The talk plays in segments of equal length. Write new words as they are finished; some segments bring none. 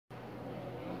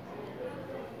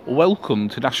Welcome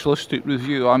to Nationalistic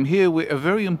Review. I'm here with a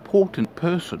very important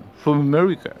person from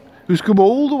America who's come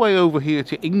all the way over here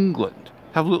to England.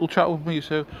 Have a little chat with me,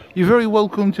 so you're very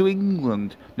welcome to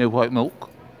England. No white milk.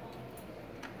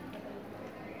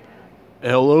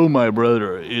 Hello, my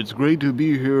brother. It's great to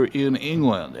be here in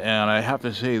England, and I have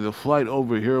to say the flight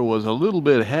over here was a little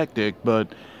bit hectic,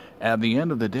 but at the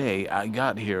end of the day, I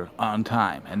got here on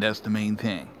time, and that's the main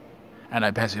thing. And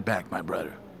I pass it back, my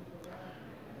brother.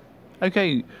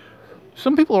 Okay,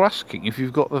 some people are asking if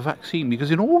you've got the vaccine because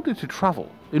in order to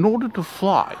travel, in order to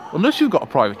fly, unless you've got a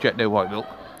private jet, no white milk.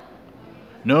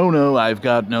 No, I've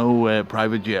got no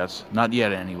private jets. Not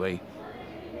yet, anyway.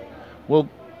 Well,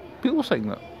 people are saying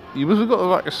that you must have got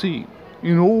the vaccine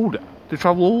in order to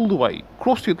travel all the way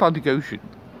across the Atlantic Ocean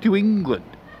to England.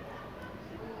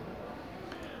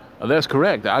 That's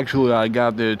correct. Actually, I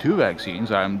got the two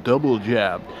vaccines. I'm double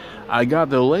jabbed. I got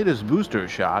the latest booster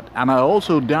shot, and I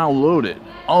also downloaded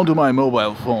onto my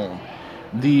mobile phone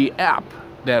the app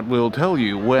that will tell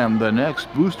you when the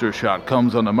next booster shot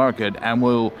comes on the market and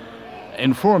will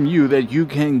inform you that you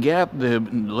can get the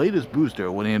latest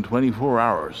booster within 24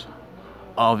 hours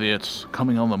of its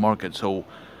coming on the market. So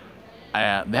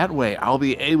that way I'll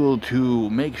be able to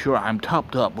make sure I'm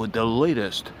topped up with the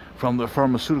latest from the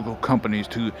pharmaceutical companies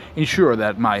to ensure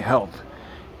that my health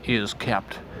is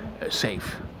kept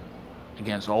safe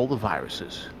against all the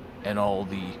viruses and all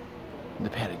the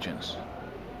pathogens.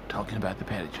 Talking about the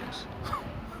pathogens.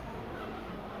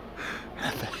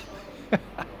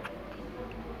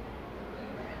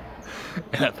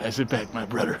 And I pass it back, my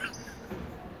brother.